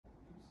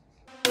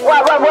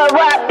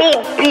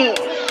Baby.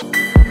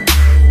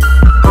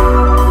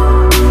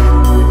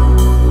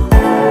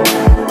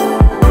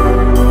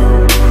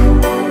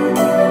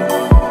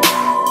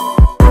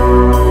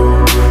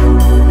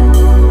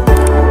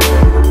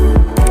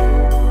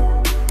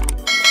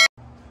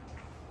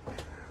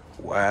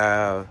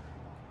 Wow.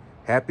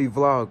 Happy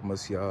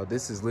Vlogmas, y'all.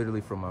 This is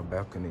literally from my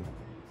balcony.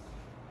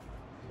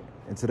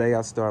 And today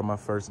I start my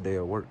first day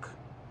of work.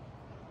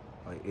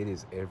 Like, it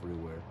is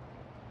everywhere.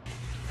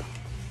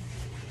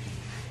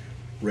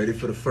 Ready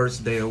for the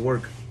first day of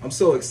work. I'm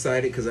so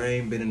excited because I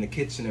ain't been in the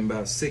kitchen in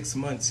about 6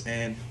 months.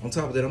 And on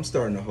top of that, I'm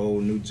starting a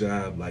whole new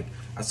job. Like,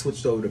 I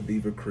switched over to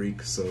Beaver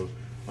Creek. So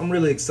I'm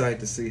really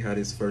excited to see how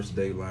this first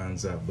day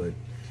lines up. But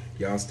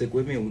y'all stick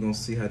with me and we're going to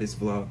see how this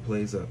vlog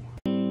plays out.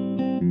 Do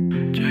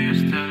you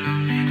still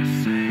love me the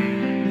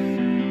same?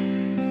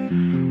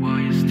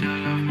 Will you still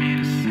love me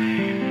the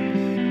same?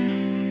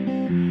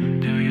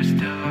 Do you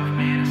still love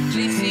me the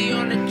same? GC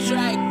on the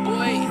track,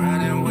 boy.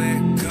 Running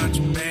with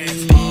country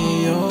bass.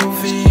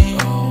 POV,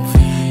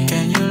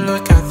 can you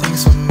look at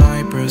things from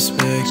my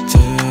perspective?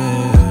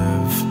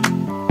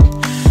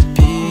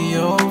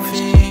 POV,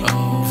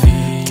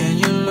 can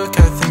you look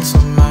at things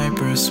from my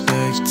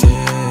perspective?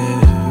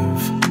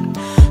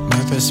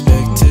 My perspective.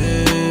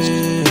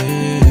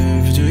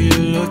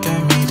 Look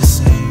at me the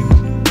same.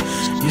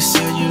 You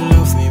said you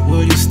love me,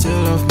 will you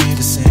still love me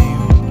the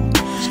same?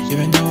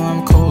 Even though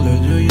I'm colder,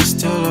 do you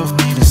still love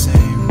me the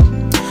same?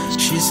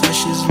 She says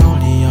she's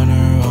lonely on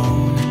her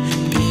own.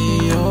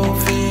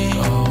 POV,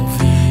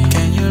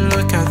 can you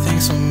look at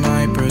things from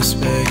my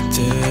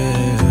perspective?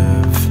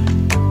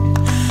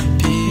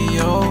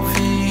 POV,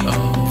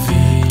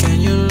 can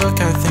you look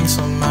at things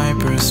from my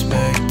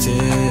perspective?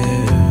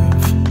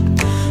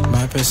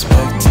 My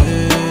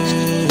perspective.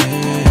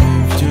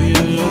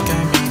 Look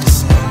at me the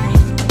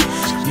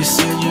same. You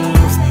said you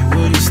love me,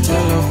 will you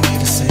still love me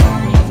the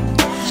same?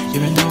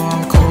 Even though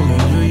I'm colder,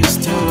 do you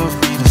still love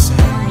me the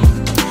same?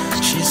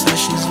 She says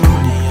she's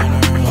lonely on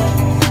her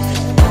own.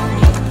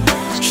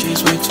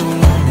 She's way too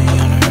lonely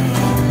on her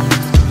own.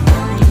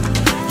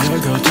 Your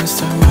girl thinks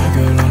to my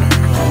girl on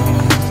her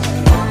own.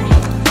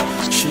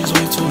 She's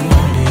way too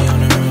lonely on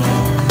her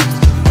own.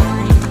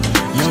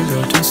 Your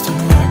girl thinks to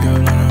my girl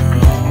on her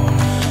own.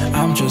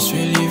 I'm just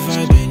really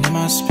vibing in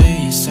my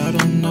space. I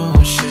don't know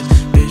shit.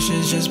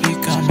 Bitches just be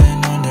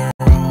coming on their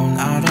own.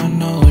 I don't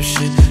know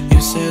shit.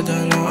 You said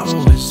that I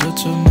always do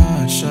too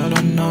much. I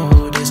don't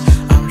know this.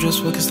 I'm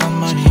just focused on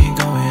money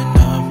going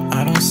up.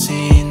 I don't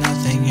see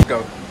nothing.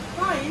 Go.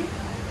 Hi,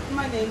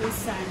 my name is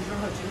Sandra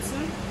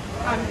Hutchinson.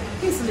 I'm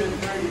his name.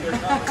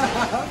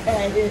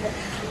 Okay.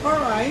 All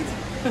right.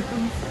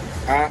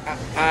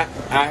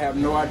 I have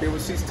no idea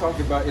what she's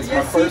talking about. It's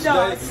Yes, my first he day.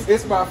 does.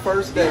 It's my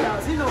first day.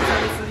 He knows how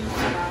to sleep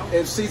now.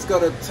 And she's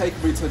gonna take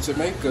me to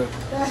Jamaica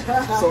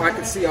so I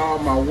can see all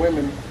my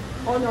women.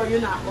 Oh no,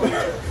 you're not going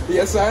to.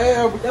 Yes, I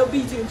am. They'll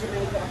beat you in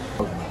Jamaica.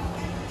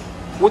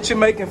 What you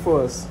making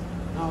for us?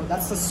 No,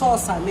 that's the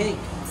sauce I make.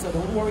 So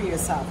don't worry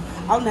yourself.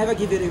 I'll never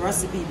give you the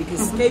recipe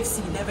because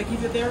KFC never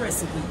give you their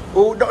recipe.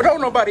 Oh,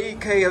 don't nobody eat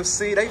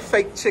KFC. They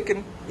fake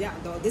chicken. Yeah,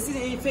 no, this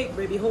ain't fake,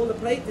 baby. Hold the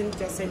plate and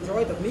just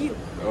enjoy the meal.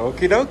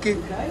 Okie dokie.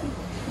 Okay?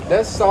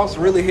 That sauce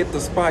really hit the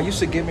spot. You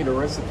should give me the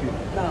recipe.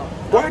 No.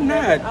 Why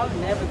not? I'll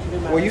never give you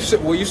my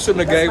Well, you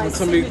shouldn't have gave it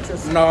to me. signature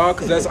sauce. No,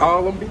 because that's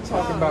all I'm be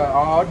talking about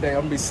all day.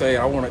 I'm be saying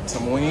I wanted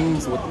some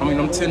wings with,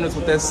 them tenders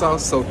with that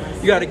sauce. So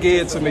you got to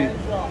give it to me.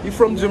 You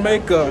from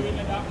Jamaica?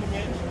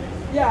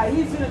 Yeah,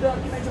 he's gonna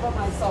document about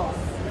my sauce.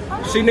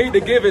 She need to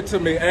give it to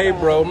me. Hey,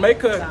 bro,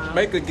 make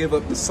her give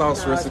up the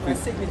sauce No, it's recipe. my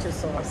signature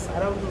sauce. I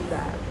don't do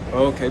that.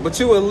 Okay, but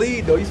you a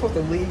lead though. You supposed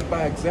to lead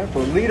by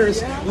example.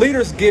 Leaders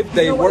give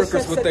their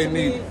workers what they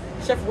need.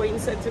 Chef Wayne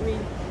said to me,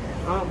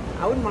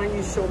 I wouldn't mind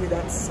you show me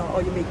that sauce,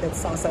 or you make that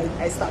sauce.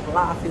 I start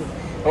laughing.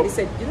 And he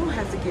said, you don't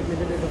have to give me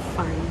the little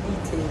fine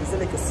details. It's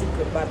like a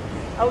secret, but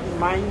I wouldn't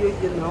mind you,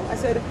 you know. I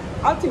said,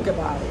 I'll think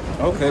about it.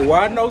 Okay,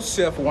 well I know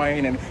Chef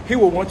Wayne and he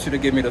will want you to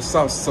give me the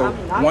sauce. So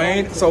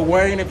Wayne,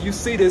 if you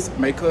see this,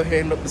 make her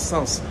hand up the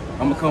sauce.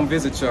 I'm gonna come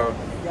visit y'all.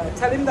 Yeah,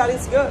 tell him that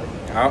it's good.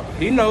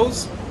 He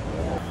knows. I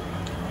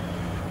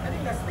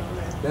think that's the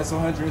good. That's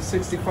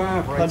 165,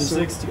 right?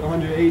 160,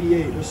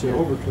 188. That's your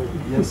overcoat.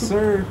 Yes,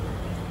 sir.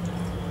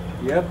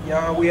 Yep,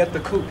 y'all, we at the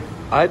Coop.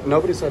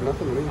 Nobody said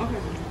nothing to me.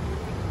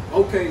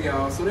 Okay,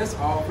 y'all, so that's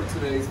all for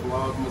today's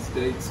Vlogmas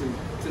Day 2.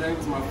 Today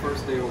was my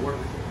first day of work.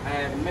 I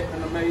had met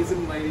an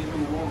amazing lady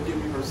who won't give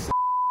me her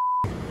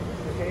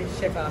Okay,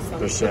 Chef Awesome.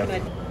 The chef.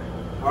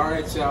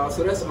 Alright, y'all,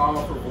 so that's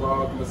all for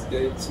Vlogmas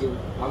Day 2.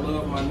 I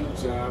love my new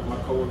job. My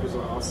coworkers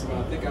are awesome.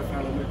 I think I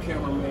found a new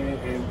cameraman,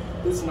 and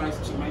this nice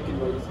Jamaican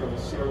lady's going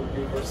to share with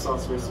me her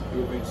sauce recipe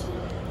eventually.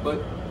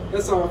 But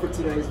that's all for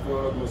today's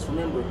Vlogmas.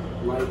 Remember,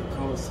 like,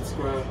 comment,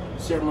 subscribe,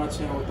 share my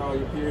channel with all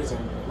your peers,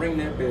 and ring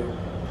that bell.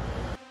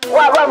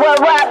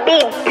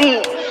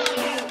 Baby.